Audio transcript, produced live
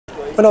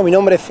Bueno, mi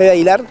nombre es Federico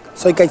Aguilar,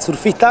 soy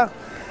kitesurfista.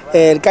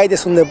 El kite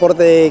es un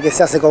deporte que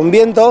se hace con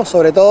viento,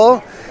 sobre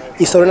todo,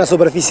 y sobre una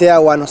superficie de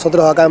agua.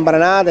 Nosotros acá en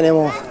Paraná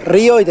tenemos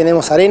río y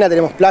tenemos arena,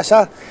 tenemos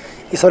playa,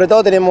 y sobre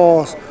todo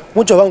tenemos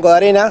muchos bancos de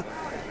arena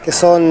que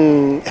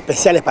son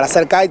especiales para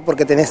hacer kite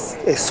porque tenés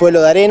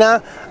suelo de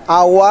arena,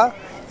 agua,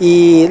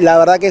 y la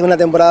verdad que es una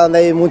temporada donde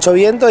hay mucho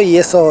viento y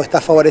eso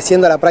está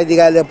favoreciendo la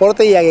práctica del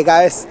deporte y a que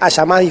cada vez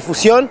haya más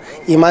difusión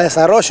y más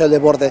desarrollo del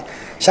deporte,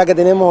 ya que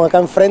tenemos acá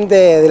enfrente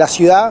de la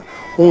ciudad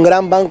un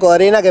gran banco de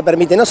arena que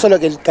permite no solo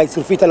que el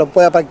kitesurfista lo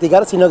pueda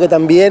practicar, sino que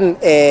también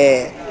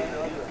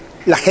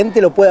la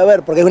gente lo pueda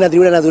ver porque es una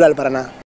tribuna natural para nada.